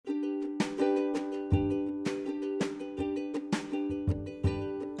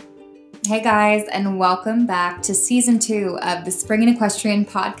Hey guys, and welcome back to season 2 of the Spring in Equestrian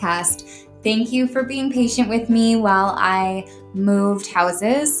podcast. Thank you for being patient with me while I moved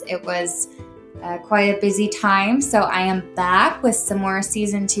houses. It was quite a busy time, so I am back with some more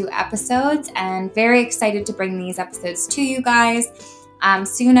season 2 episodes and very excited to bring these episodes to you guys.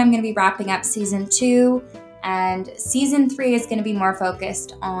 Soon I'm going to be wrapping up season 2, and season 3 is going to be more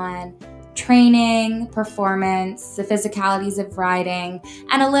focused on training, performance, the physicalities of riding,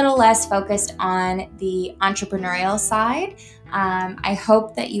 and a little less focused on the entrepreneurial side. I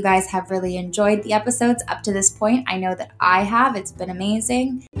hope that you guys have really enjoyed the episodes up to this point. I know that I have. It's been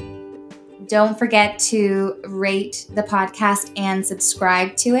amazing. Don't forget to rate the podcast and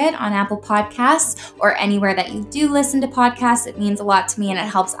subscribe to it on Apple Podcasts or anywhere that you do listen to podcasts. It means a lot to me and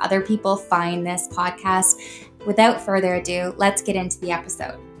it helps other people find this podcast. Without further ado, let's get into the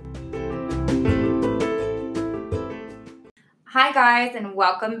episode. Hi guys, and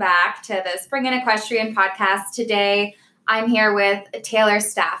welcome back to the Spring in Equestrian podcast. Today, I'm here with Taylor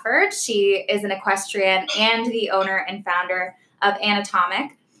Stafford. She is an equestrian and the owner and founder of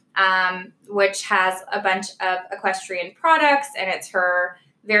Anatomeq, which has a bunch of equestrian products, and it's her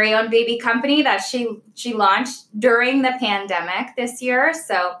very own baby company that she launched during the pandemic this year.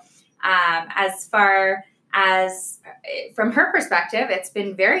 So as far as from her perspective, it's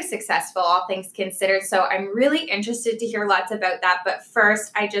been very successful, all things considered. So I'm really interested to hear lots about that. But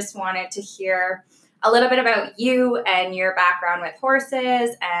first, I just wanted to hear a little bit about you and your background with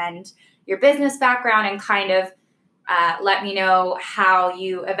horses and your business background, and kind of let me know how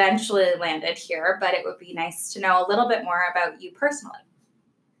you eventually landed here. But it would be nice to know a little bit more about you personally.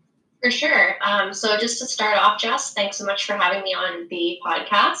 For sure. So just to start off, Jess, thanks so much for having me on the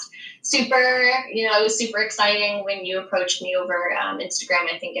podcast. It was super exciting when you approached me over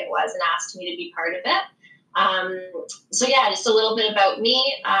Instagram, I think it was, and asked me to be part of it. Just a little bit about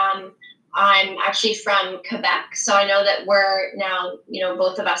me. I'm actually from Quebec, so I know that we're now,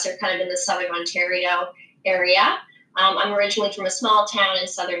 both of us are kind of in the Southern Ontario area. I'm originally from a small town in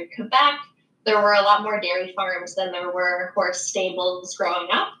Southern Quebec. There were a lot more dairy farms than there were horse stables growing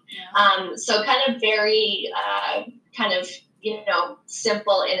up. Yeah. So kind of very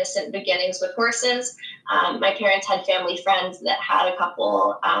simple, innocent beginnings with horses. My parents had family friends that had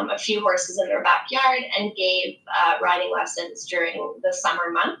a few horses in their backyard and gave riding lessons during the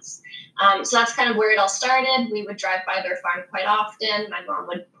summer months. So that's kind of where it all started. We would drive by their farm quite often. My mom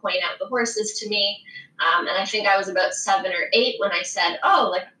would point out the horses to me. And I think I was about 7 or 8 when I said,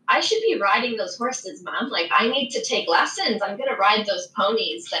 I should be riding those horses, Mom. I need to take lessons. I'm going to ride those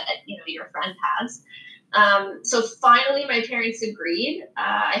ponies that, your friend has. So finally, my parents agreed.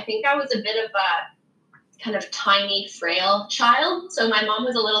 I think I was a bit of a kind of tiny, frail child. So my mom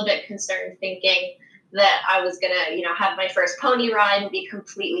was a little bit concerned, thinking that I was going to, have my first pony ride and be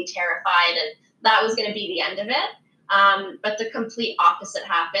completely terrified. And that was going to be the end of it. But the complete opposite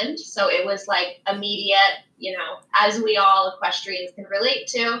happened. So it was immediate, as we all equestrians can relate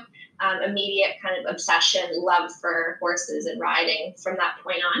to, immediate kind of obsession, love for horses and riding from that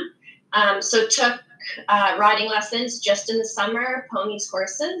point on. So took riding lessons just in the summer, ponies,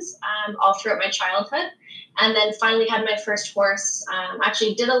 horses, all throughout my childhood. And then finally had my first horse.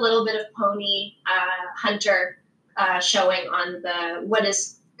 Actually did a little bit of pony hunter showing on what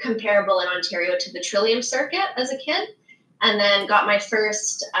is comparable in Ontario to the Trillium circuit as a kid. And then got my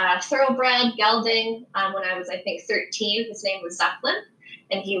first thoroughbred gelding when I was, I think, 13. His name was Zeppelin,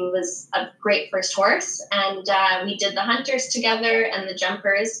 and he was a great first horse. And we did the hunters together and the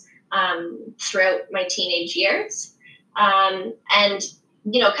jumpers throughout my teenage years. And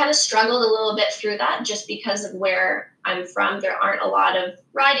kind of struggled a little bit through that just because of where I'm from. There aren't a lot of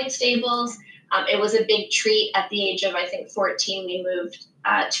riding stables. It was a big treat at the age of, I think, 14. We moved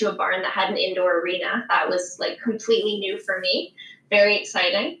to a barn that had an indoor arena. That was completely new for me. Very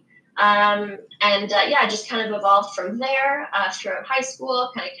exciting. Just kind of evolved from there throughout high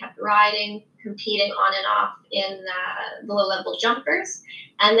school, kind of kept riding, competing on and off in the low-level jumpers,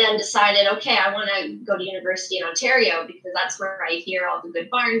 and then decided, okay, I want to go to university in Ontario because that's where I hear all the good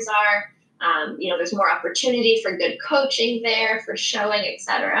barns are. There's more opportunity for good coaching there, for showing,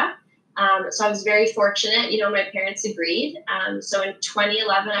 etc. So I was very fortunate. My parents agreed. So in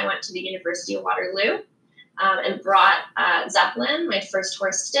 2011, I went to the University of Waterloo and brought Zeppelin, my first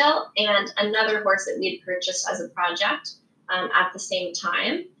horse still, and another horse that we had purchased as a project at the same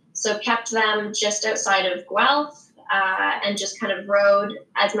time. So kept them just outside of Guelph and just kind of rode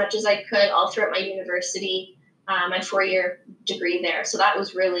as much as I could all throughout my university, my 4-year degree there. So that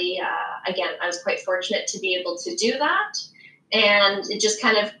was really, again, I was quite fortunate to be able to do that. And it just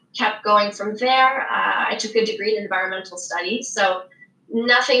kind of kept going from there. I took a degree in environmental studies. So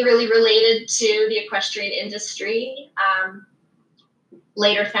nothing really related to the equestrian industry.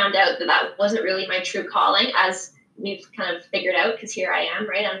 Later found out that wasn't really my true calling, as we've kind of figured out, because here I am,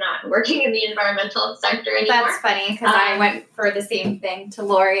 right? I'm not working in the environmental sector anymore. That's funny, because I went for the same thing to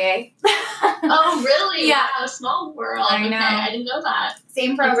Laurier. Oh, really? Yeah. Wow, small world. I know. Okay, I didn't know that.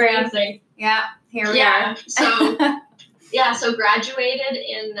 Same program. Yeah, here we are. So graduated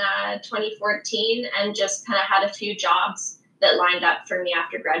in 2014 and just kind of had a few jobs that lined up for me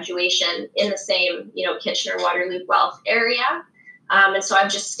after graduation in the same, Kitchener-Waterloo Guelph area. And so I've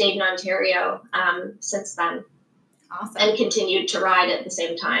just stayed in Ontario since then. Awesome. And continued to ride at the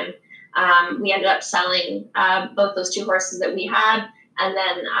same time. We ended up selling both those two horses that we had, and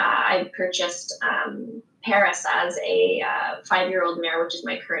then I purchased Paris as a 5-year-old mare, which is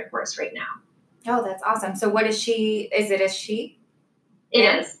my current horse right now. Oh, that's awesome. So what is she? Is it a she? It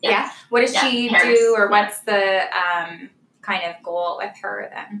is. Yes. Yeah. What does she Paris, do, or what's the kind of goal with her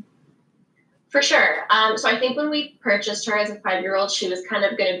then? For sure. So I think when we purchased her as a 5-year-old, she was kind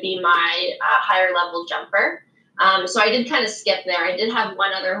of going to be my higher level jumper. So I did kind of skip there. I did have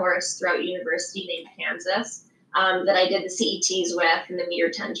one other horse throughout university named Kansas that I did the CETs with and the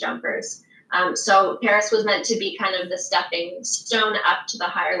meter 10 jumpers. So Paris was meant to be kind of the stepping stone up to the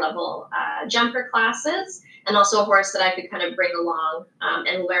higher level jumper classes, and also a horse that I could kind of bring along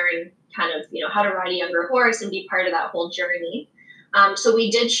and learn kind of, how to ride a younger horse and be part of that whole journey. So we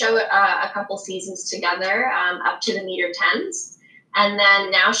did show a couple seasons together up to the meter 10s. And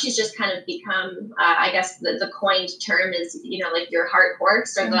then now she's just kind of become, I guess the coined term is, like your heart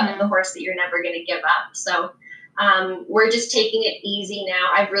horse, or the horse that you're never going to give up. So we're just taking it easy now.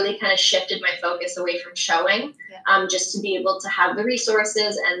 I've really kind of shifted my focus away from showing, just to be able to have the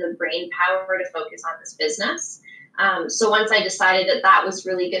resources and the brain power to focus on this business. So once I decided that was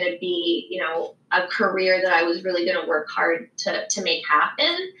really going to be, a career that I was really going to work hard to make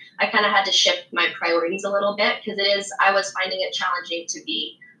happen, I kind of had to shift my priorities a little bit, because I was finding it challenging to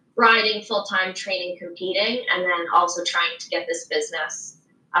be riding full-time, training, competing, and then also trying to get this business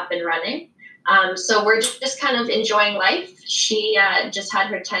up and running. So we're just kind of enjoying life. She just had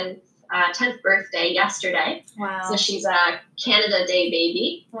her 10th birthday yesterday. Wow. So she's a Canada Day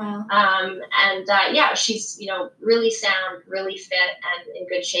baby. Wow. She's, really sound, really fit, and in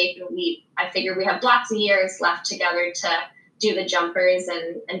good shape. And I figure we have lots of years left together to do the jumpers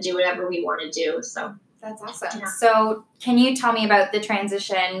and do whatever we want to do. So that's awesome. Yeah. So can you tell me about the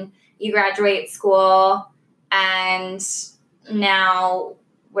transition? You graduate school, and now,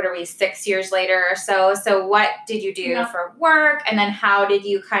 what are we, 6 years later or so? So what did you do for work? And then how did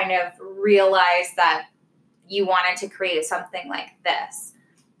you kind of realize that you wanted to create something like this?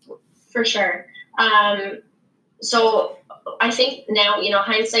 For sure. So I think now,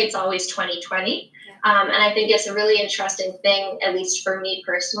 hindsight's always 20/20. And I think it's a really interesting thing, at least for me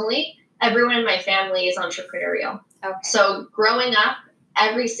personally. Everyone in my family is entrepreneurial. Okay. So growing up,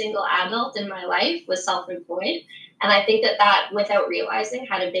 every single adult in my life was self-employed. And I think that without realizing,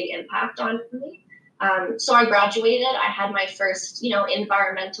 had a big impact on me. So I graduated. I had my first,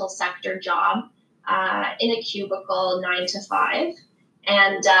 environmental sector job in a cubicle, 9 to 5.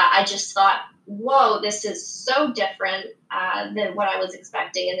 And I just thought, whoa, this is so different than what I was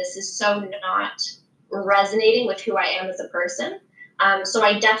expecting. And this is so not resonating with who I am as a person. So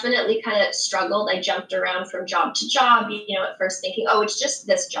I definitely kind of struggled. I jumped around from job to job, at first thinking, oh, it's just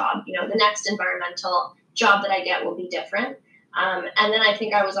this job. The next environmental job that I get will be different. And then I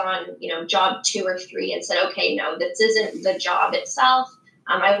think I was on, job 2 or 3 and said, okay, no, this isn't the job itself.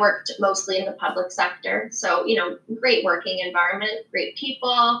 I worked mostly in the public sector. So, great working environment, great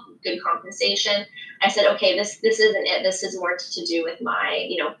people, good compensation. I said, okay, this isn't it. This is more to do with my,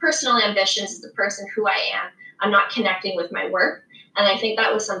 personal ambitions as the person who I am. I'm not connecting with my work. And I think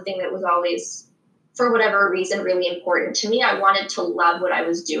that was something that was always, for whatever reason, really important to me. I wanted to love what I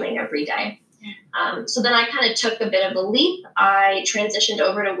was doing every day. So then I kind of took a bit of a leap. I transitioned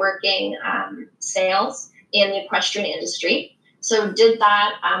over to working sales in the equestrian industry. So did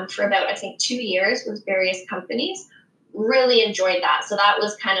that for about, I think, 2 years with various companies. Really enjoyed that. So that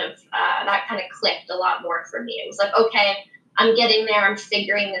was kind of clicked a lot more for me. It was like, okay, I'm getting there. I'm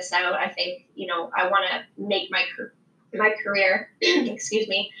figuring this out. I think, I want to make my career, excuse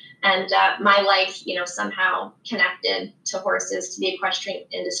me, and my life, somehow connected to horses, to the equestrian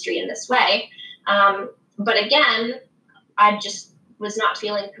industry in this way. But again, I just was not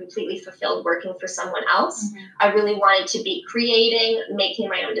feeling completely fulfilled working for someone else. Mm-hmm. I really wanted to be creating, making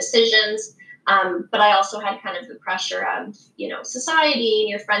my own decisions. But I also had kind of the pressure of, society and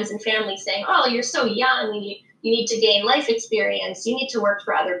your friends and family saying, oh, you're so young. You need to gain life experience. You need to work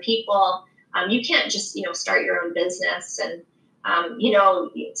for other people. You can't just, start your own business. And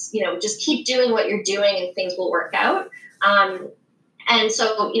just keep doing what you're doing and things will work out. And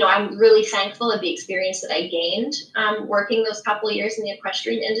so, I'm really thankful of the experience that I gained working those couple of years in the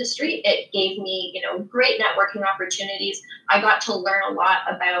equestrian industry. It gave me, great networking opportunities. I got to learn a lot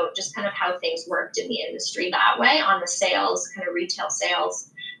about just kind of how things worked in the industry that way on the sales, kind of retail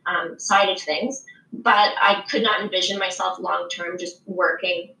sales side of things. But I could not envision myself long-term just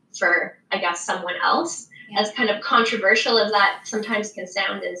working for, I guess, someone else. Yeah. As kind of controversial as that sometimes can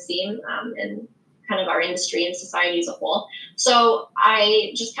sound and seem in kind of our industry and society as a whole. So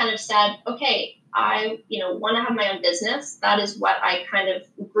I just kind of said, okay, I, want to have my own business. That is what I kind of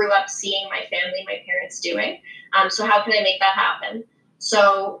grew up seeing my family, my parents doing. So how can I make that happen?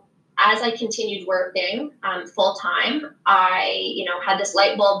 So as I continued working full time, I, had this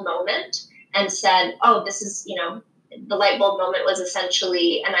light bulb moment and said, oh, this is, the light bulb moment was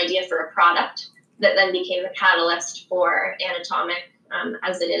essentially an idea for a product that then became the catalyst for Anatomeq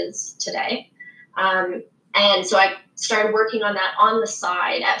as it is today. And so I started working on that on the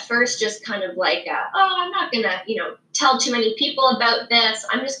side at first, just kind of like, I'm not going to, tell too many people about this.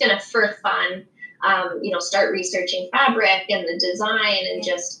 I'm just going to, for fun, start researching fabric and the design and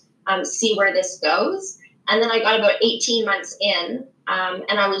just see where this goes. And then I got about 18 months in,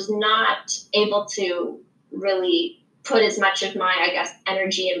 and I was not able to really put as much of my, I guess,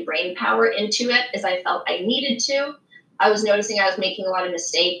 energy and brain power into it as I felt I needed to. I was noticing I was making a lot of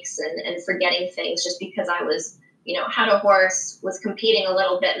mistakes and forgetting things just because I was, had a horse, was competing a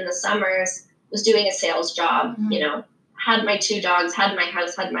little bit in the summers, was doing a sales job, had my 2 dogs, had my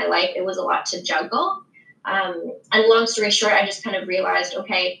house, had my life. It was a lot to juggle. And long story short, I just kind of realized,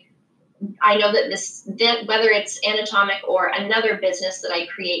 okay, I know that whether it's Anatomeq or another business that I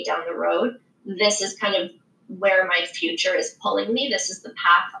create down the road, this is kind of where my future is pulling me. This is the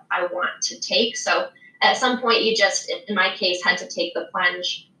path I want to take. So at some point, you just, in my case, had to take the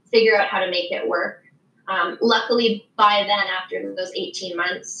plunge, figure out how to make it work. Luckily, by then, after those 18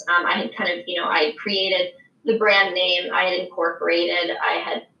 months, I had kind of, I had created the brand name, I had incorporated, I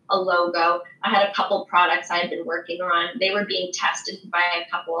had a logo, I had a couple products I had been working on. They were being tested by a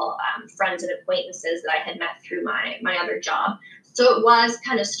couple friends and acquaintances that I had met through my other job. So it was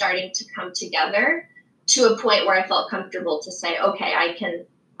kind of starting to come together to a point where I felt comfortable to say, okay, I can,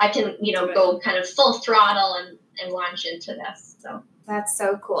 go kind of full throttle and launch into this. So that's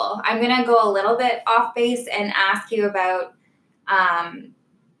so cool. I'm going to go a little bit off base and ask you about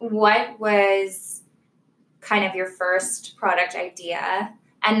what was kind of your first product idea.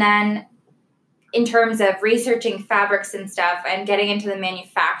 And then in terms of researching fabrics and stuff and getting into the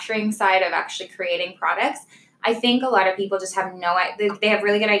manufacturing side of actually creating products, I think a lot of people just have no idea. They have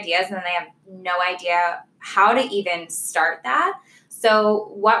really good ideas and then they have no idea how to even start that.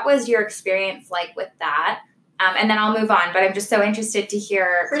 So what was your experience like with that? And then I'll move on, but I'm just so interested to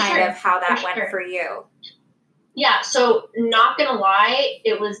hear of how that went for you. Yeah, so not going to lie,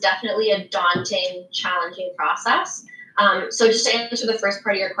 it was definitely a daunting, challenging process. So just to answer the first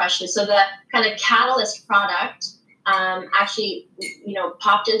part of your question, so the kind of catalyst product actually,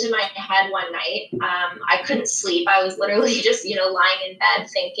 popped into my head one night. I couldn't sleep. I was literally just, lying in bed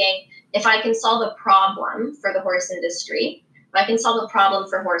thinking, if I can solve a problem for the horse industry, if I can solve a problem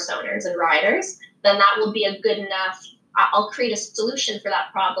for horse owners and riders, then that will be a good enough, I'll create a solution for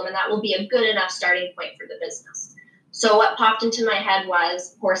that problem, and that will be a good enough starting point for the business. So what popped into my head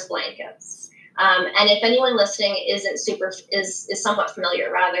was horse blankets. And if anyone listening is somewhat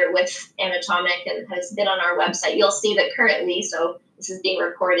familiar rather with Anatomeq and has been on our website, you'll see that currently, so this is being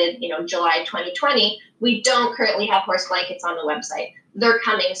recorded, July 2020, we don't currently have horse blankets on the website. They're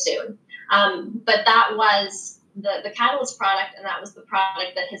coming soon. But that was the catalyst product, and that was the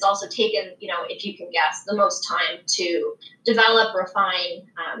product that has also taken, if you can guess, the most time to develop, refine,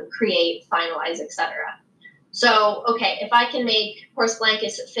 create, finalize, etc. So, okay, if I can make horse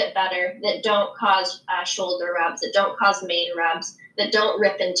blankets that fit better, that don't cause shoulder rubs, that don't cause mane rubs, that don't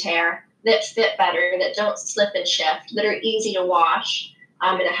rip and tear, that fit better, that don't slip and shift, that are easy to wash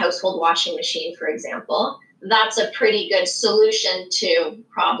in a household washing machine, for example, that's a pretty good solution to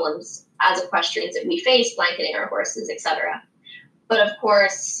problems as equestrians that we face, blanketing our horses, etc. But of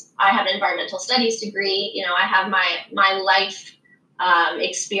course, I have an environmental studies degree. I have my life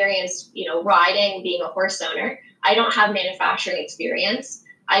experience, riding, being a horse owner. I don't have manufacturing experience.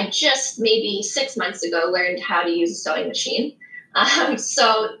 I just maybe 6 months ago learned how to use a sewing machine.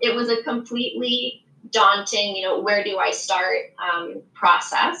 So it was a completely daunting, where do I start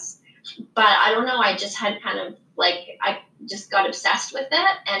process. But I don't know, I just had kind of I just got obsessed with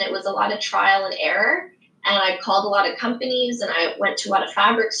it, and it was a lot of trial and error. And I called a lot of companies, and I went to a lot of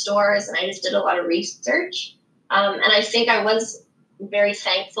fabric stores, and I just did a lot of research. And I think I was very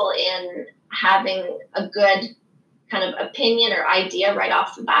thankful in having a good kind of opinion or idea right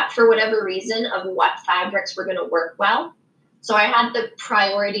off the bat, for whatever reason, of what fabrics were going to work well. So I had the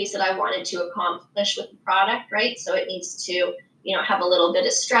priorities that I wanted to accomplish with the product, right? So it needs to, have a little bit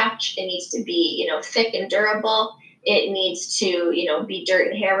of stretch. It needs to be, thick and durable. It needs to, be dirt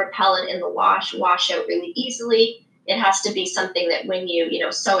and hair repellent in the wash out really easily. It has to be something that when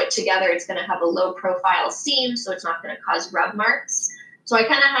you, sew it together, it's going to have a low profile seam, so it's not going to cause rub marks. So I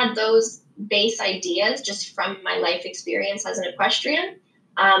kind of had those base ideas just from my life experience as an equestrian.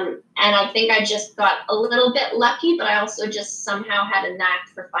 And I think I just got a little bit lucky, but I also just somehow had a knack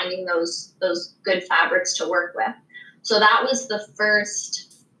for finding those good fabrics to work with. So that was the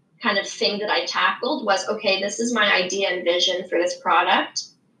first kind of thing that I tackled was, okay, this is my idea and vision for this product.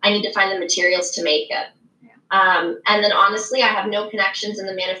 I need to find the materials to make it. And then honestly, I have no connections in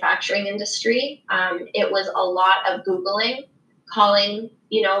the manufacturing industry. It was a lot of Googling, calling,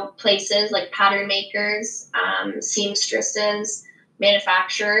 places like pattern makers, seamstresses,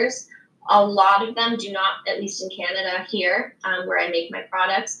 manufacturers. A lot of them do not, at least in Canada here, where I make my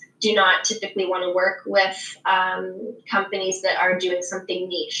products, do not typically want to work with companies that are doing something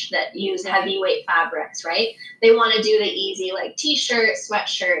niche, that use heavyweight fabrics, right? They want to do the easy, like t-shirt,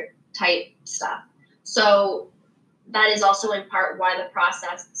 sweatshirt type stuff. So that is also in part why the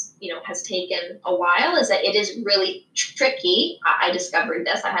process, has taken a while, is that it is really tricky. I discovered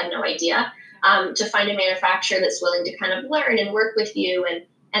this, I had no idea, to find a manufacturer that's willing to kind of learn and work with you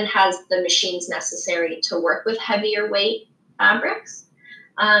and has the machines necessary to work with heavier weight fabrics.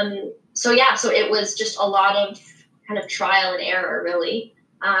 So it was just a lot of kind of trial and error, really,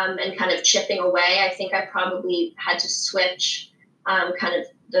 and kind of chipping away. I think I probably had to switch kind of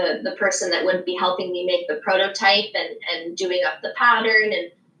the person that would be helping me make the prototype and doing up the pattern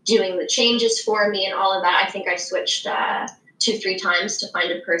and doing the changes for me and all of that. I think I switched 2-3 times to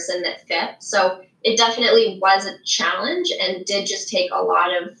find a person that fit. So it definitely was a challenge and did just take a lot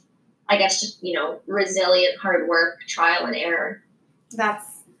of, I guess, just, resilient, hard work, trial and error. That's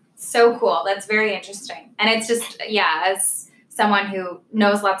so cool. That's very interesting. And it's just, as someone who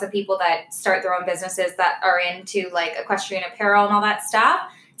knows lots of people that start their own businesses that are into like equestrian apparel and all that stuff,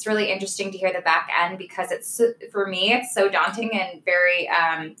 it's really interesting to hear the back end, because for me, it's so daunting and very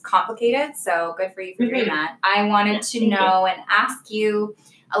complicated. So good for you for doing that. I wanted to know and ask you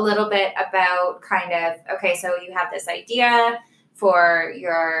a little bit about kind of, okay, so you have this idea for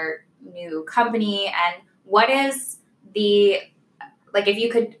your new company, and what is if you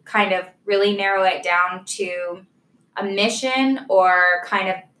could kind of really narrow it down to a mission or kind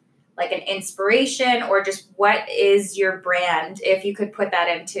of like an inspiration, or just what is your brand, if you could put that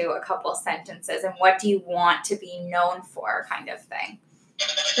into a couple sentences, and what do you want to be known for, kind of thing?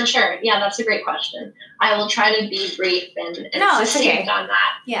 For sure. Yeah, that's a great question. I will try to be brief and succinct on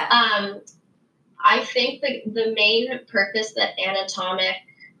that. Yeah. I think the main purpose that Anatomeq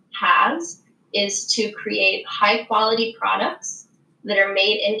has is to create high quality products that are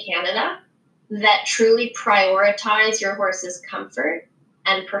made in Canada that truly prioritize your horse's comfort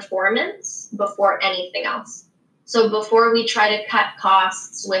and performance before anything else. So before we try to cut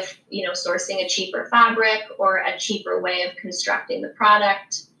costs with, sourcing a cheaper fabric or a cheaper way of constructing the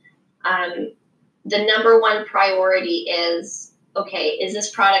product, the number one priority is, okay, is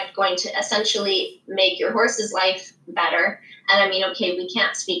this product going to essentially make your horse's life better? And we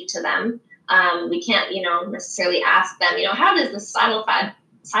can't speak to them. We can't, necessarily ask them, how does the saddle pad,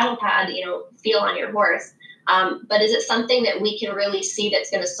 feel on your horse? But is it something that we can really see that's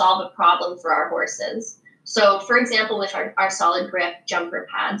going to solve a problem for our horses? So, for example, with our solid grip jumper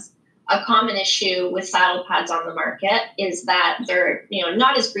pads, a common issue with saddle pads on the market is that they're,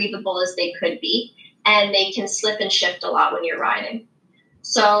 not as breathable as they could be, and they can slip and shift a lot when you're riding.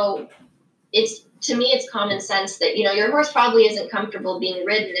 So to me, it's common sense that, your horse probably isn't comfortable being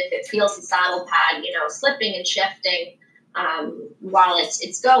ridden if it feels the saddle pad, slipping and shifting while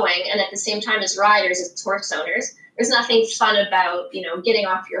it's going. And at the same time, as riders, as horse owners, there's nothing fun about, getting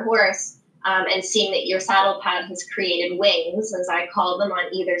off your horse and seeing that your saddle pad has created wings, as I call them,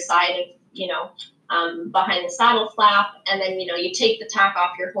 on either side of, behind the saddle flap. And then, you take the tack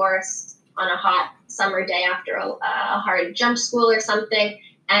off your horse on a hot summer day after a hard jump school or something.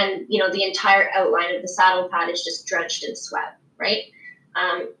 And, the entire outline of the saddle pad is just drenched in sweat, right?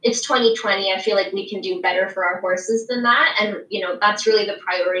 It's 2020. I feel like we can do better for our horses than that. And, that's really the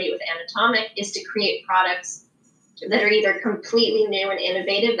priority with Anatomeq, is to create products that are either completely new and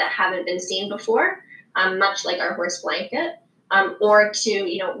innovative that haven't been seen before, much like our horse blanket, or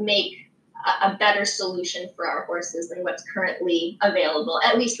to, make a better solution for our horses than what's currently available,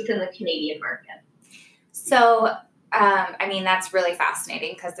 at least within the Canadian market. So, I mean, that's really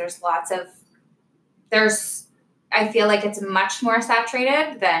fascinating because I feel like it's much more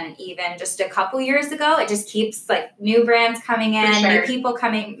saturated than even just a couple years ago. It just keeps like new brands coming in, new people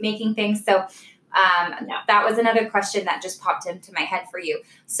coming, making things. So that was another question that just popped into my head for you.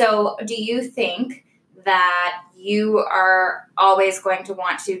 So do you think that you are always going to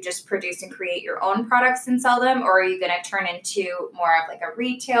want to just produce and create your own products and sell them? Or are you going to turn into more of like a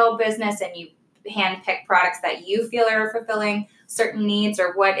retail business and you hand pick products that you feel are fulfilling certain needs?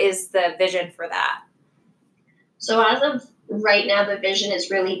 Or what is the vision for that? So as of right now, the vision is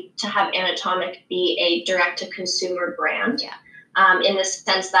really to have Anatomeq be a direct-to-consumer brand. In the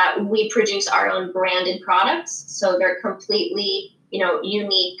sense that we produce our own branded products. So they're completely,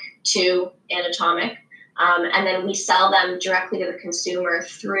 unique to Anatomeq. And then we sell them directly to the consumer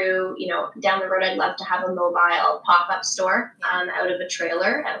through, down the road, I'd love to have a mobile pop-up store out of a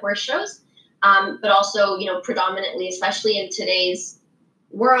trailer at horse shows. But also, predominantly, especially in today's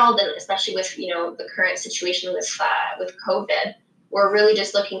world, and especially with, the current situation with COVID, we're really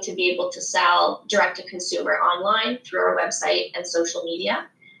just looking to be able to sell direct to consumer online through our website and social media.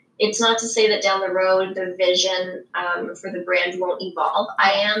 It's not to say that down the road, the vision for the brand won't evolve.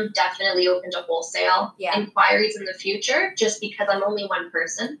 I am definitely open to wholesale inquiries in the future, just because I'm only one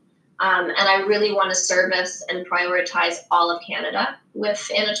person. And I really want to service and prioritize all of Canada with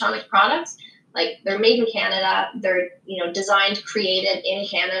Anatomeq products. Like, they're made in Canada, they're, designed, created in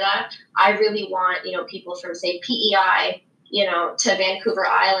Canada. I really want, people from, say, PEI, to Vancouver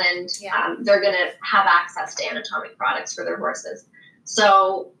Island, they're going to have access to Anatomeq products for their horses.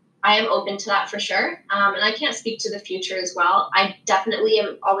 So I am open to that for sure. And I can't speak to the future as well. I definitely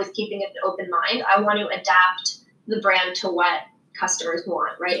am always keeping an open mind. I want to adapt the brand to what customers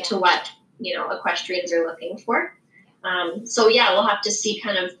want, right? Yeah. To what, equestrians are looking for. So we'll have to see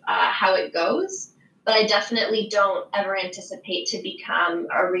kind of how it goes. But I definitely don't ever anticipate to become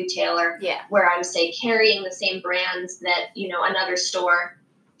a retailer where I'm, say, carrying the same brands that, another store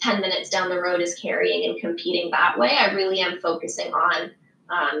 10 minutes down the road is carrying and competing that way. I really am focusing on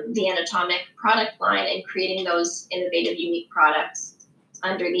the Anatomeq product line and creating those innovative, unique products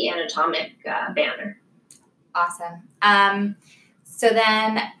under the Anatomeq banner. Awesome. So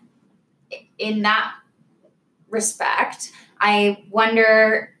then in that respect, I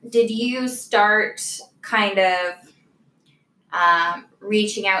wonder, did you start kind of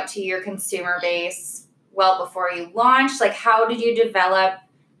reaching out to your consumer base well before you launched? Like, how did you develop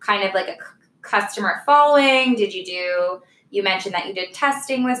kind of like a customer following? You mentioned that you did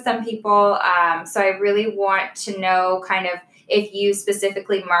testing with some people. So I really want to know kind of if you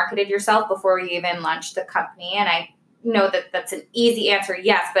specifically marketed yourself before you even launched the company. And I know that that's an easy answer,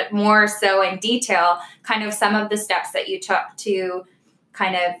 yes, but more so in detail, kind of some of the steps that you took to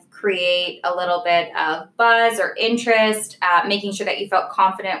kind of create a little bit of buzz or interest, making sure that you felt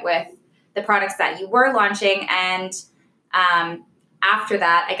confident with the products that you were launching. And after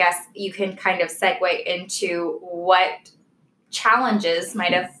that, I guess you can kind of segue into what challenges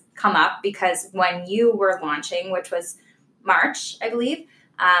might have come up, because when you were launching, which was March, I believe.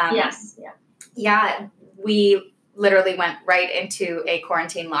 Yes. Yeah. We literally went right into a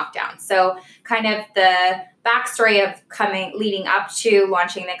quarantine lockdown. So kind of the backstory of leading up to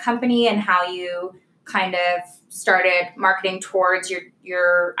launching the company and how you kind of started marketing towards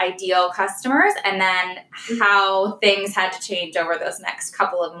your ideal customers, and then how things had to change over those next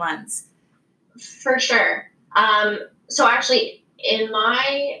couple of months. For sure. So actually, in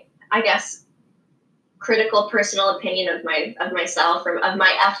my, I guess, critical personal opinion of myself, or of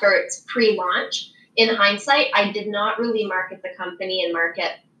my efforts pre-launch, in hindsight, I did not really market the company and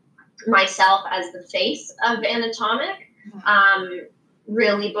market myself as the face of Anatomeq,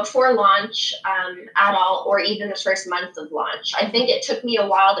 really before launch at all, or even the first month of launch. I think it took me a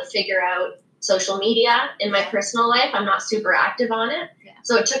while to figure out social media in my personal life. I'm not super active on it. Yeah.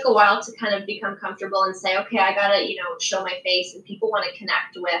 So it took a while to kind of become comfortable and say, okay, I got to, show my face, and people want to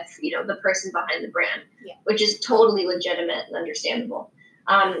connect with, the person behind the brand, which is totally legitimate and understandable.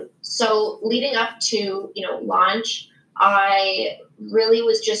 So leading up to, launch, I really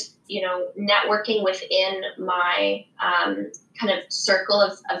was just, networking within my kind of circle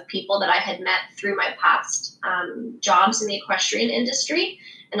of people that I had met through my past jobs in the equestrian industry,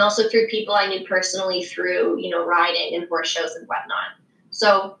 and also through people I knew personally through, riding and horse shows and whatnot.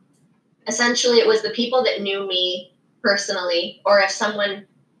 So essentially it was the people that knew me personally, or if someone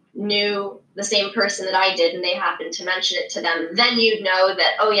knew the same person that I did and they happened to mention it to them, then you'd know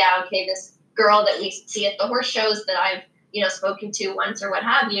that, oh yeah, okay, this girl that we see at the horse shows that I've, spoken to once or what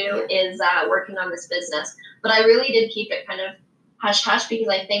have you is working on this business. But I really did keep it kind of hush hush, because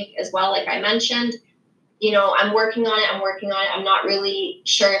I think as well, like I mentioned, I'm working on it. I'm not really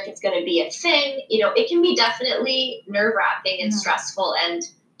sure if it's going to be a thing. It can be definitely nerve-wracking and stressful, and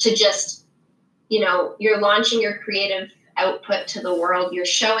to just, you're launching your creative output to the world. You're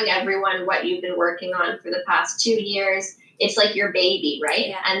showing everyone what you've been working on for the past 2 years. It's like your baby, right?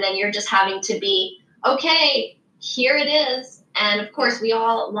 Yeah. And then you're just having to be, okay, here it is. And of course, we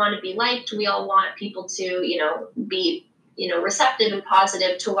all want to be liked. We all want people to, be, receptive and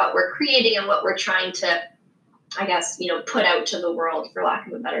positive to what we're creating and what we're trying to, I guess, put out to the world, for lack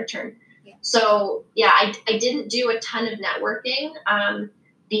of a better term. Yeah. So, yeah, I didn't do a ton of networking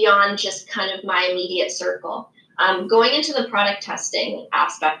beyond just kind of my immediate circle. Going into the product testing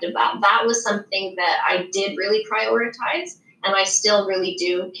aspect of that was something that I did really prioritize, and I still really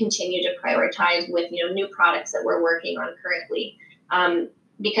do continue to prioritize with, new products that we're working on currently.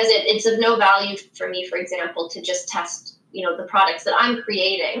 Because it's of no value for me, for example, to just test, the products that I'm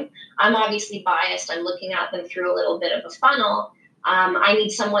creating. I'm obviously biased. I'm looking at them through a little bit of a funnel. I need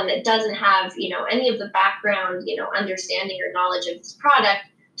someone that doesn't have, any of the background, understanding or knowledge of this product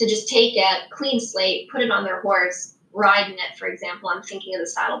to just take it, clean slate, put it on their horse, ride in it, for example. I'm thinking of the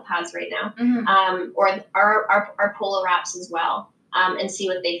saddle pads right now, or our polo wraps as well, and see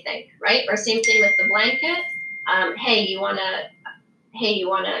what they think, right? Or same thing with the blanket. Hey, you want to,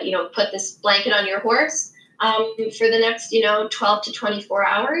 put this blanket on your horse for the next, 12 to 24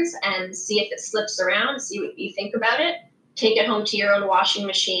 hours and see if it slips around, see what you think about it. Take it home to your own washing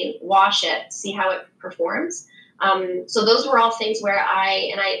machine, wash it, see how it performs. So those were all things where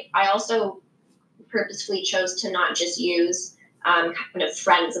I also purposefully chose to not just use kind of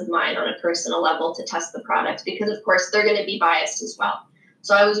friends of mine on a personal level to test the products, because of course they're going to be biased as well.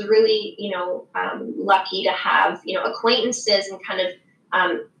 So I was really, lucky to have, acquaintances and kind of,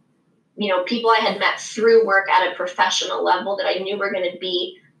 people I had met through work at a professional level that I knew were going to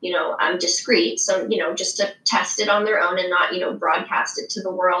be, discreet. So, just to test it on their own and not, broadcast it to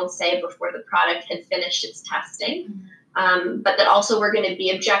the world, say, before the product had finished its testing. But that also were going to be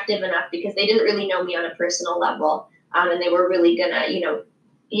objective enough because they didn't really know me on a personal level. And they were really going to,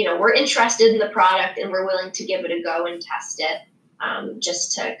 were interested in the product and were willing to give it a go and test it,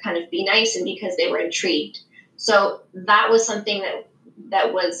 just to kind of be nice and because they were intrigued. So that was something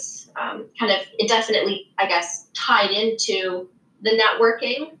that was it definitely, I guess, tied into the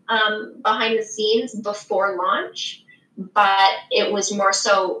networking behind the scenes before launch, but it was more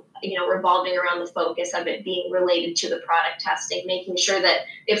so, revolving around the focus of it being related to the product testing, making sure that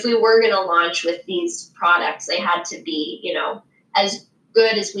if we were going to launch with these products, they had to be, as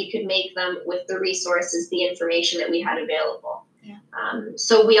good as we could make them with the resources, the information that we had available. Yeah.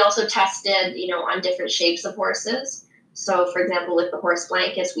 So we also tested, on different shapes of horses. So, for example, with the horse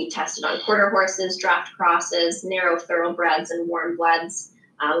blankets, we tested on quarter horses, draft crosses, narrow thoroughbreds, and warm bloods,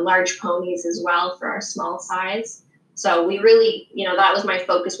 large ponies as well for our small size. So we really, that was my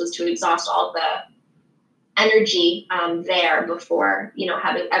focus, was to exhaust all the energy there before,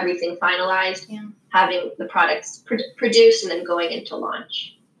 having everything finalized, having the products produced, and then going into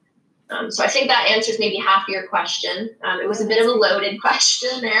launch. So I think that answers maybe half of your question. It was a bit of a loaded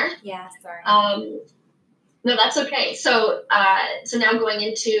question there. Yeah, sorry. No, that's okay. So now going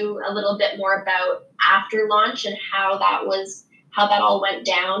into a little bit more about after launch and how that all went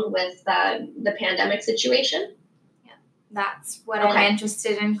down with the pandemic situation. Yeah, that's what I'm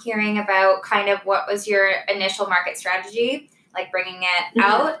interested in hearing about. Kind of what was your initial market strategy, like bringing it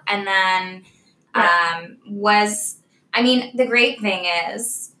out, and then the great thing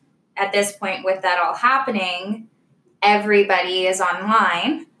is at this point with that all happening, everybody is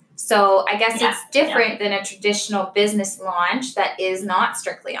online. So I guess it's different than a traditional business launch that is not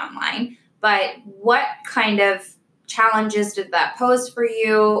strictly online. But what kind of challenges did that pose for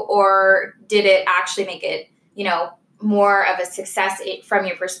you? Or did it actually make it, more of a success from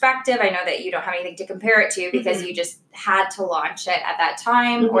your perspective? I know that you don't have anything to compare it to because you just had to launch it at that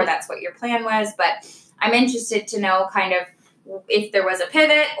time, or that's what your plan was. But I'm interested to know kind of if there was a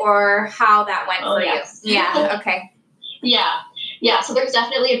pivot or how that went for you. Yeah. Okay. Yeah, so there's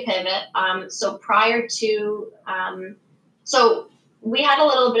definitely a pivot. So prior to, so we had a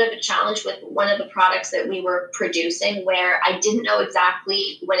little bit of a challenge with one of the products that we were producing where I didn't know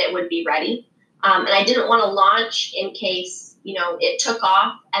exactly when it would be ready. And I didn't want to launch in case, it took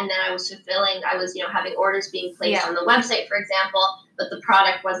off and then I was having orders being placed on the website, for example, but the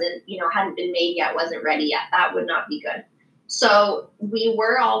product wasn't, hadn't been made yet, wasn't ready yet. That would not be good. So we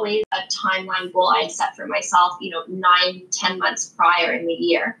were always a timeline goal I set for myself, 9-10 months prior in the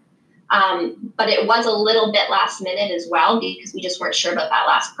year. But it was a little bit last minute as well because we just weren't sure about that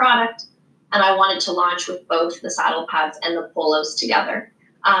last product. And I wanted to launch with both the saddle pads and the polos together.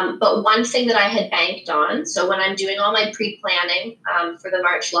 But one thing that I had banked on, so when I'm doing all my pre-planning for the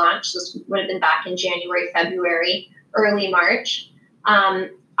March launch, this would have been back in January, February, early March,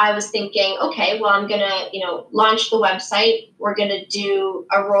 I was thinking, okay, well, I'm going to, launch the website. We're going to do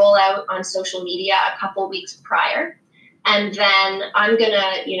a rollout on social media a couple weeks prior. And then I'm going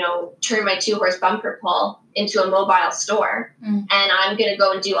to, turn my 2-horse bumper pull into a mobile store. And I'm going to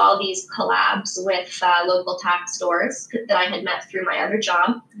go and do all these collabs with local tax stores that I had met through my other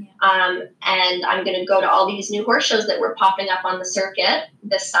job. And I'm going to go to all these new horse shows that were popping up on the circuit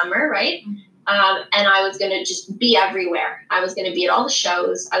this summer, right? And I was going to just be everywhere. I was going to be at all the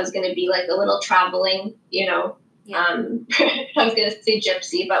shows. I was going to be like a little traveling, I was going to say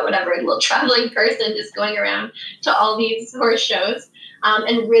gypsy, but whatever, a little traveling person just going around to all these horse shows.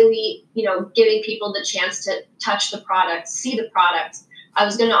 And really, giving people the chance to touch the products, see the products. I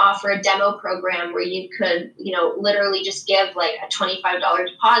was going to offer a demo program where you could, literally just give like a $25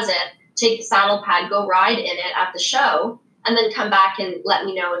 deposit, take the saddle pad, go ride in it at the show, and then come back and let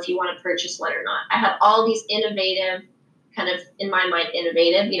me know if you want to purchase one or not. I had all these innovative, kind of, in my mind,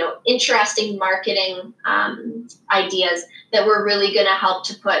 innovative, interesting marketing ideas that were really going to help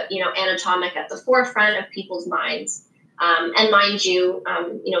to put, Anatomeq at the forefront of people's minds. And mind you,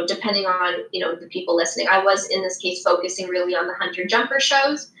 depending on, the people listening, I was in this case focusing really on the hunter jumper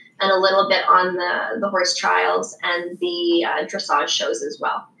shows and a little bit on the horse trials and the dressage shows as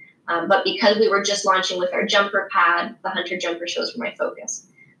well. But because we were just launching with our jumper pad, the hunter jumper shows were my focus.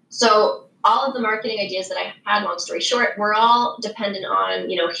 So all of the marketing ideas that I had, long story short, were all dependent on,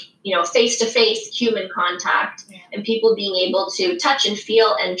 face-to-face human contact and people being able to touch and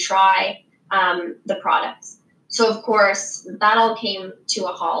feel and try the products. So, of course, that all came to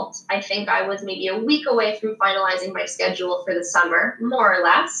a halt. I think I was maybe a week away from finalizing my schedule for the summer, more or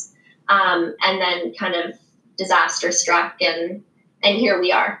less. And then kind of disaster struck, and here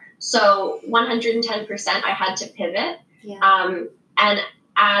we are. So 110%, I had to pivot. And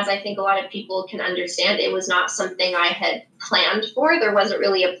as I think a lot of people can understand, it was not something I had planned for. There wasn't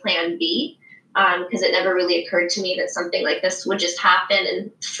really a plan B, because it never really occurred to me that something like this would just happen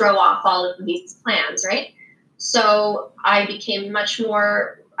and throw off all of these plans, right? So I became much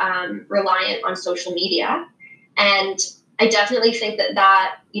more reliant on social media. And I definitely think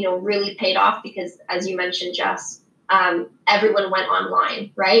that really paid off because, as you mentioned, Jess, everyone went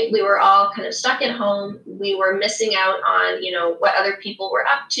online, right? We were all kind of stuck at home. We were missing out on, what other people were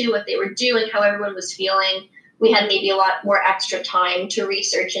up to, what they were doing, how everyone was feeling. We had maybe a lot more extra time to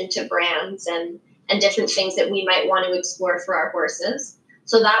research into brands and different things that we might want to explore for our horses.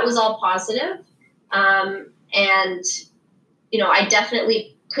 So that was all positive. And, I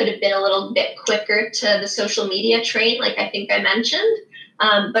definitely could have been a little bit quicker to the social media train, like I think I mentioned.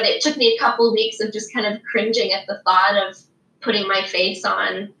 But it took me a couple of weeks of just kind of cringing at the thought of putting my face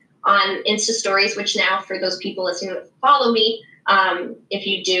on Insta stories, which now for those people listening that follow me, if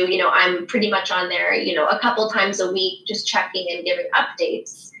you do, I'm pretty much on there, a couple times a week, just checking and giving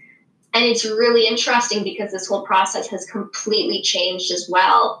updates. And it's really interesting because this whole process has completely changed as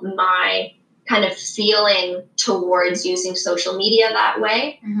well my kind of feeling towards using social media that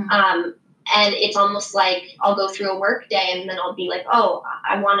way. And it's almost like I'll go through a work day and then I'll be like, oh,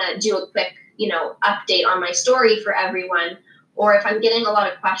 I want to do a quick, update on my story for everyone. Or if I'm getting a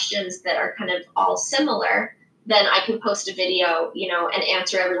lot of questions that are kind of all similar, then I can post a video, and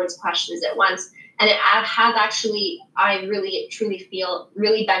answer everyone's questions at once. And it has actually, I really, truly feel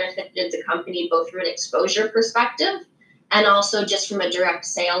really benefited the company, both from an exposure perspective and also just from a direct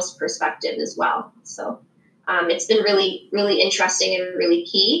sales perspective as well. So it's been really, really interesting and really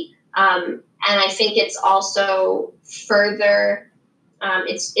key. And I think it's also further,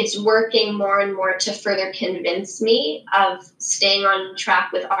 it's working more and more to further convince me of staying on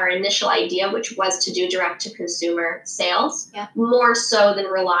track with our initial idea, which was to do direct to consumer sales, more so than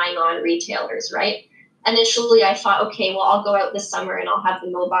relying on retailers, right? Initially, I thought, okay, well, I'll go out this summer and I'll have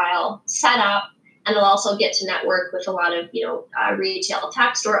the mobile set up, and I'll also get to network with a lot of, retail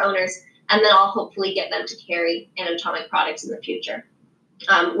tax store owners, and then I'll hopefully get them to carry Anatomeq products in the future.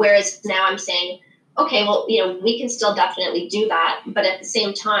 Whereas now I'm saying, okay, well, we can still definitely do that. But at the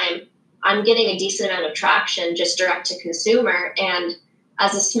same time, I'm getting a decent amount of traction just direct to consumer. And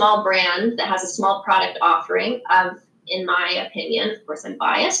as a small brand that has a small product offering of, in my opinion, of course I'm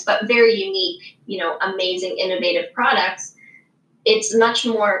biased, but very unique, amazing, innovative products, it's much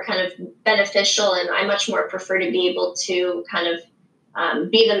more kind of beneficial. And I much more prefer to be able to kind of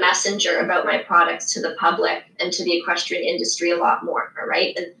be the messenger about my products to the public and to the equestrian industry a lot more,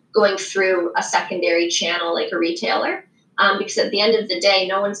 right? And going through a secondary channel like a retailer, because at the end of the day,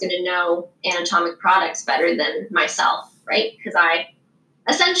 no one's going to know Anatomeq products better than myself, right? Because I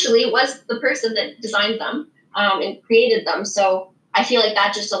essentially was the person that designed them and created them. So I feel like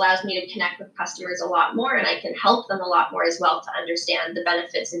that just allows me to connect with customers a lot more, and I can help them a lot more as well to understand the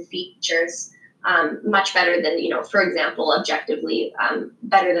benefits and features much better than, for example, objectively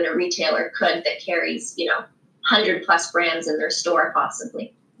better than a retailer could that carries, 100 plus brands in their store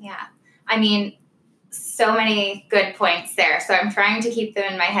possibly. Yeah. I mean, so many good points there. So I'm trying to keep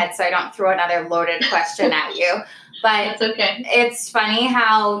them in my head so I don't throw another loaded question at you. But that's okay. It's funny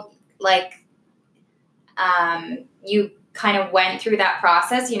how, you kind of went through that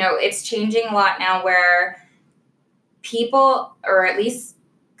process. It's changing a lot now where people, or at least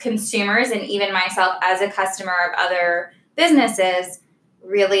consumers, and even myself as a customer of other businesses,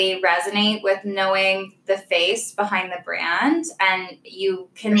 really resonate with knowing the face behind the brand, and you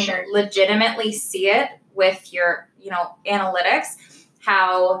can legitimately see it with your, analytics,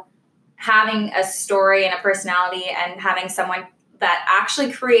 how having a story and a personality and having someone that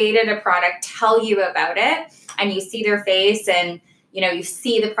actually created a product tell you about it, and you see their face and, you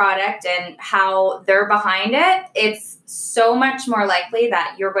see the product and how they're behind it, it's so much more likely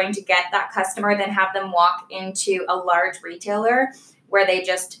that you're going to get that customer than have them walk into a large retailer where they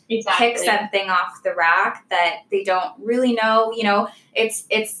just pick something off the rack that they don't really know.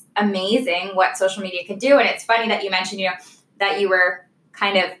 It's amazing what social media can do. And it's funny that you mentioned, that you were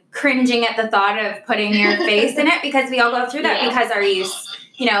kind of cringing at the thought of putting your face in it, because we all go through that. Because are you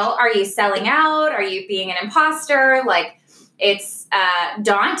selling out? Are you being an imposter? It's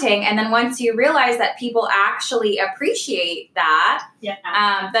daunting. And then once you realize that people actually appreciate that,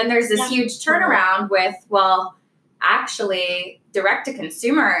 then there's this huge turnaround with, well, actually direct to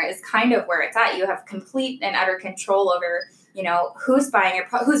consumer is kind of where it's at. You have complete and utter control over, who's buying your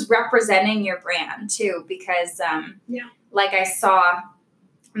who's representing your brand too, because I saw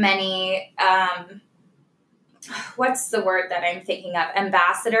many what's the word that I'm thinking of?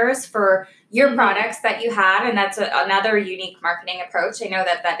 Ambassadors for your products that you had. And that's another unique marketing approach. I know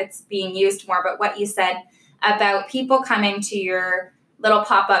that it's being used more, but what you said about people coming to your little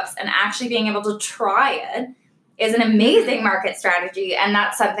pop-ups and actually being able to try it is an amazing market strategy. And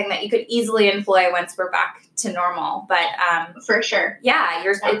that's something that you could easily employ once we're back to normal. But for sure.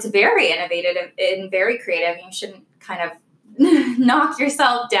 It's very innovative and very creative. You shouldn't kind of knock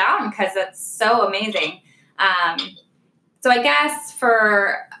yourself down because that's so amazing. So I guess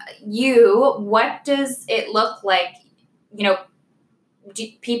for you, what does it look like? Do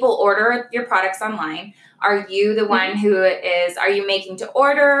people order your products online? Are you the one are you making to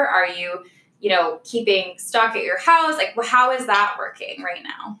order? Are you, keeping stock at your house? How is that working right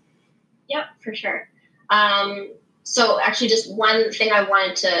now? Yep, for sure. So actually just one thing I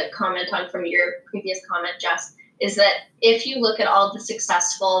wanted to comment on from your previous comment, Jess, is that if you look at all the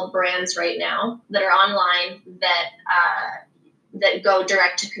successful brands right now that are online that go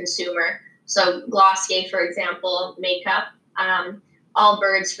direct to consumer, so Glossier, for example, makeup,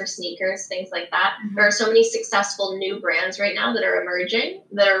 Allbirds for sneakers, things like that. Mm-hmm. There are so many successful new brands right now that are emerging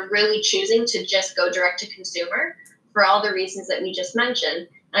that are really choosing to just go direct to consumer for all the reasons that we just mentioned.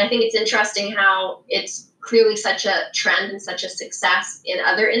 And I think it's interesting how it's clearly such a trend and such a success in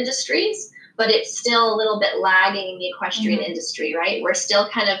other industries, but it's still a little bit lagging in the equestrian industry, right? We're still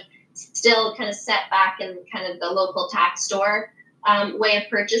kind of set back in kind of the local tax store way of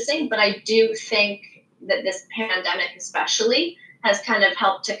purchasing. But I do think that this pandemic especially has kind of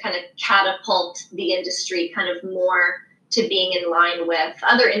helped to kind of catapult the industry kind of more to being in line with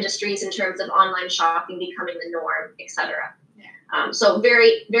other industries in terms of online shopping becoming the norm, et cetera. Yeah. So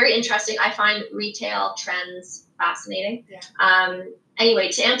very, very interesting. I find retail trends fascinating. Yeah. Anyway,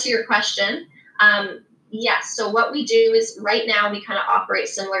 to answer your question, yes. So what we do is right now we kind of operate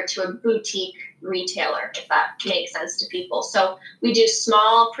similar to a boutique retailer, if that makes sense to people. So we do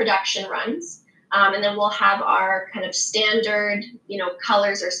small production runs. And then we'll have our kind of standard,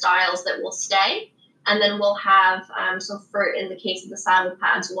 colors or styles that will stay. And then we'll have, in the case of the saddle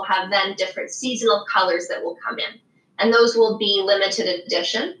pads, we'll have then different seasonal colors that will come in. And those will be limited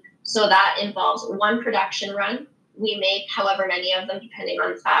edition. So that involves one production run. We make however many of them, depending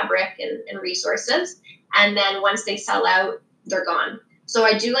on fabric and resources. And then once they sell out, they're gone. So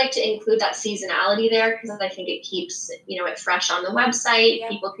I do like to include that seasonality there because I think it keeps, it fresh on the website. Yeah.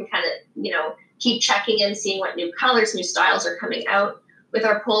 People can kind of, keep checking in, seeing what new colors, new styles are coming out. With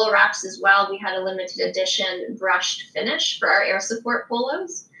our polo wraps as well, we had a limited edition brushed finish for our air support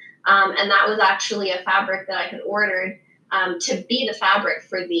polos. And that was actually a fabric that I had ordered to be the fabric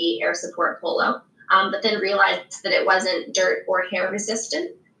for the air support polo, but then realized that it wasn't dirt or hair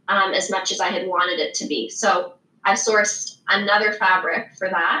resistant as much as I had wanted it to be. So I sourced another fabric for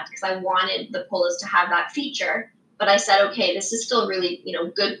that because I wanted the polos to have that feature, But I said, okay, this is still really,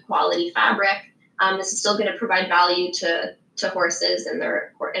 good quality fabric. This is still going to provide value to horses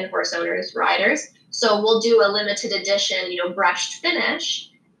and horse owners, riders. So we'll do a limited edition, brushed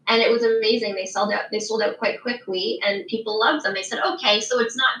finish. And it was amazing. They sold out quite quickly, and people loved them. They said, okay, so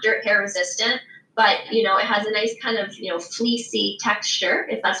it's not dirt hair resistant, but, it has a nice kind of, fleecy texture,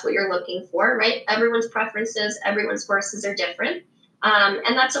 if that's what you're looking for, right? Everyone's preferences, everyone's horses are different.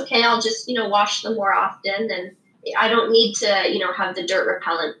 And that's okay. I'll just, wash them more often, and I don't need to, have the dirt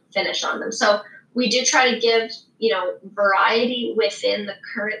repellent finish on them. So we do try to give, variety within the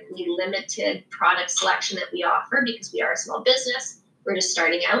currently limited product selection that we offer, because we are a small business. We're just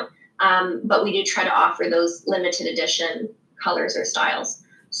starting out. But we do try to offer those limited edition colors or styles.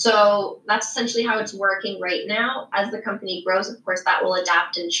 So that's essentially how it's working right now. As the company grows, of course, that will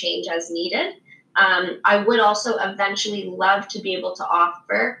adapt and change as needed. I would also eventually love to be able to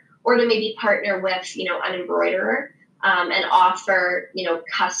offer, or to maybe partner with, an embroiderer, and offer,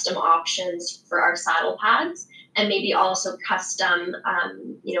 custom options for our saddle pads, and maybe also custom,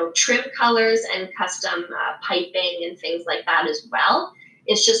 trim colors and custom piping and things like that as well.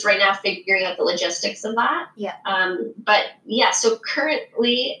 It's just right now figuring out the logistics of that. Yeah. But yeah, so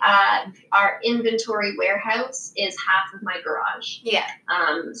currently our inventory warehouse is half of my garage. Yeah.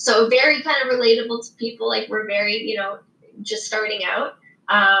 So very kind of relatable to people. Like, we're very, just starting out.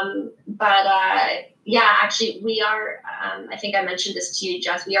 Yeah, actually we are, I think I mentioned this to you,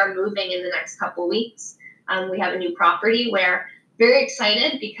 Jess, we are moving in the next couple weeks. We have a new property where very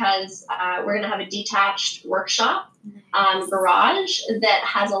excited, because we're going to have a detached workshop garage that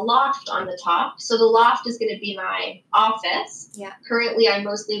has a loft on the top. So the loft is going to be my office. Yeah. Currently, I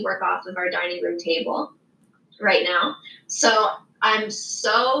mostly work off of our dining room table right now. So I'm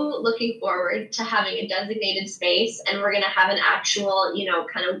so looking forward to having a designated space, and we're going to have an actual,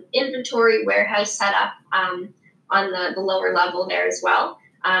 kind of inventory warehouse set up on the lower level there as well.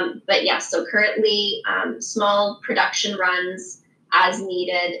 But yeah, so currently small production runs as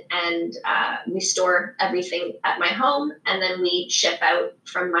needed, and we store everything at my home, and then we ship out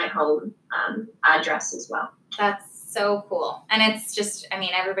from my home address as well. That's so cool. And it's just,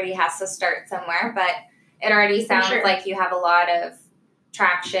 everybody has to start somewhere, but it already sounds like you have a lot of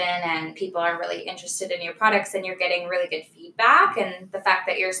traction and people are really interested in your products, and you're getting really good feedback. And the fact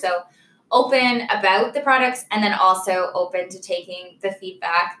that you're so open about the products and then also open to taking the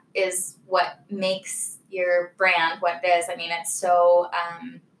feedback is what makes your brand what it is. It's so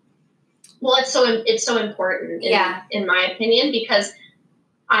well, it's so important in my opinion, because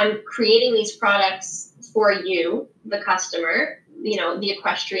I'm creating these products for you, the customer, the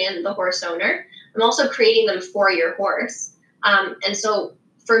equestrian, the horse owner. I'm also creating them for your horse. And so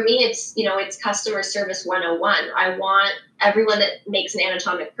for me, it's customer service 101. I want everyone that makes an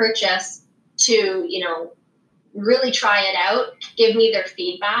Anatomeq purchase to, really try it out, give me their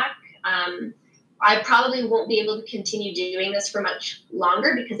feedback. I probably won't be able to continue doing this for much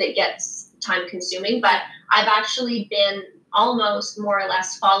longer because it gets time consuming, but I've actually been almost more or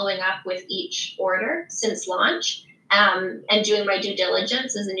less following up with each order since launch, and doing my due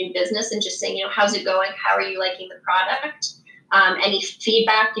diligence as a new business, and just saying, how's it going? How are you liking the product? Any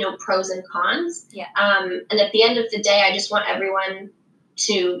feedback, pros and cons. Yeah. And at the end of the day, I just want everyone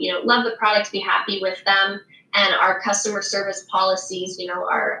to, love the products, be happy with them. And our customer service policies,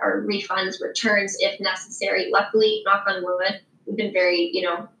 our refunds, returns, if necessary. Luckily, knock on wood, we've been very,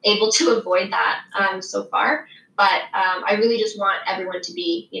 able to avoid that so far. But I really just want everyone to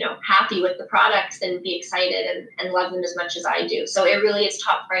be, happy with the products and be excited and love them as much as I do. So it really is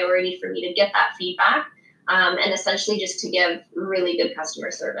top priority for me to get that feedback, and essentially just to give really good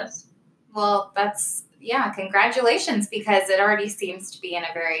customer service. Well, congratulations, because it already seems to be in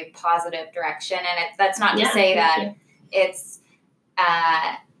a very positive direction. And that's not to say that it's,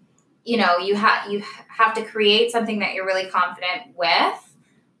 you have to create something that you're really confident with,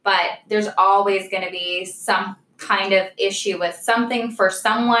 but there's always going to be some kind of issue with something for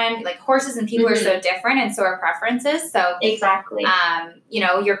someone. Like, horses and people are so different, and so are preferences. So exactly,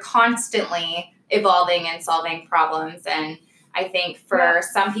 you're constantly evolving and solving problems. And I think for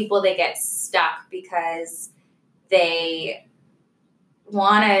some people, they get stuck because they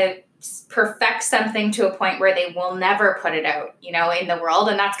want to perfect something to a point where they will never put it out, in the world.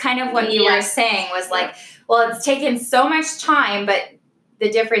 And that's kind of what you were saying was like, well, it's taken so much time, but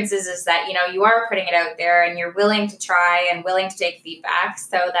the difference is that, you are putting it out there and you're willing to try and willing to take feedback.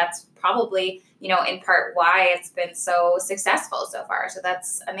 So that's probably, in part why it's been so successful so far. So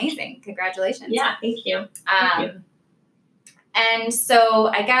that's amazing. Congratulations. Yeah. Thank you. And so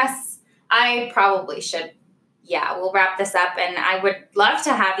I guess I probably should yeah, we'll wrap this up, and I would love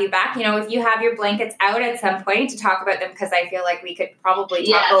to have you back. You know, if you have your blankets out at some point to talk about them, because I feel like we could probably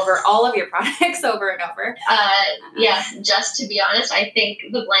talk over all of your products over and over. Yes, just to be honest, I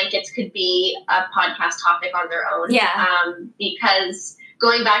think the blankets could be a podcast topic on their own. Yeah. Because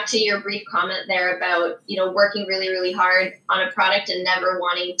going back to your brief comment there about, you know, working really, really hard on a product and never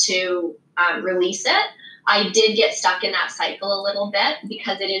wanting to release it, I did get stuck in that cycle a little bit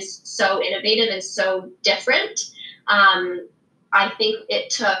because it is so innovative and so different. I think it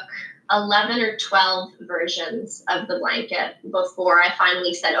took 11 or 12 versions of the blanket before I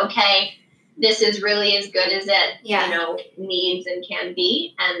finally said, okay, this is really as good as it, you know, needs and can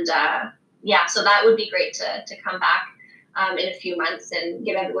be. And so that would be great to come back in a few months and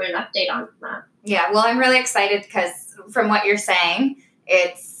give everyone an update on that. Yeah, well, I'm really excited because from what you're saying,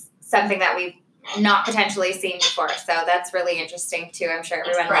 it's something that we've not potentially seen before. So that's really interesting too. I'm sure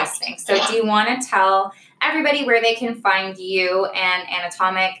everyone listening. So do you want to tell everybody where they can find you and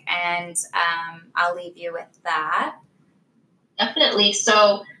Anatomeq? And I'll leave you with that. Definitely.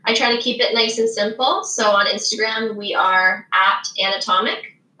 So I try to keep it nice and simple. So on Instagram, we are at Anatomeq.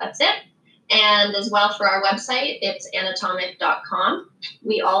 That's it. And as well for our website, it's anatomeq.com.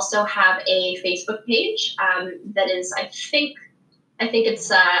 We also have a Facebook page that is, I think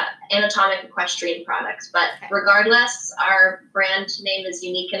it's Anatomeq Equestrian Products. But regardless, our brand name is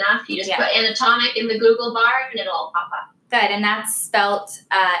unique enough. You just put Anatomeq in the Google bar and it'll all pop up. Good. And that's spelt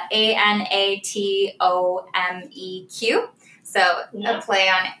Anatomeq. So a play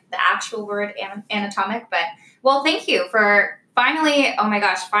on the actual word Anatomeq. But, well, thank you for finally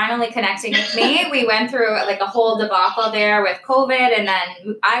connecting with me. We went through like a whole debacle there with COVID, and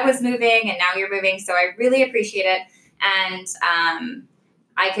then I was moving and now you're moving. So I really appreciate it. And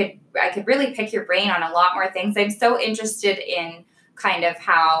I could really pick your brain on a lot more things. I'm so interested in kind of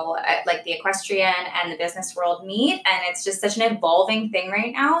how like the equestrian and the business world meet, and it's just such an evolving thing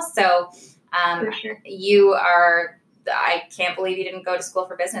right now. So For sure. I can't believe you didn't go to school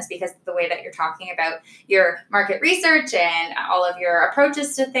for business, because the way that you're talking about your market research and all of your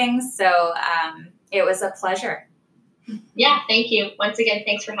approaches to things. So it was a pleasure. Yeah, thank you. Once again,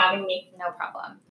 thanks for having me. No problem.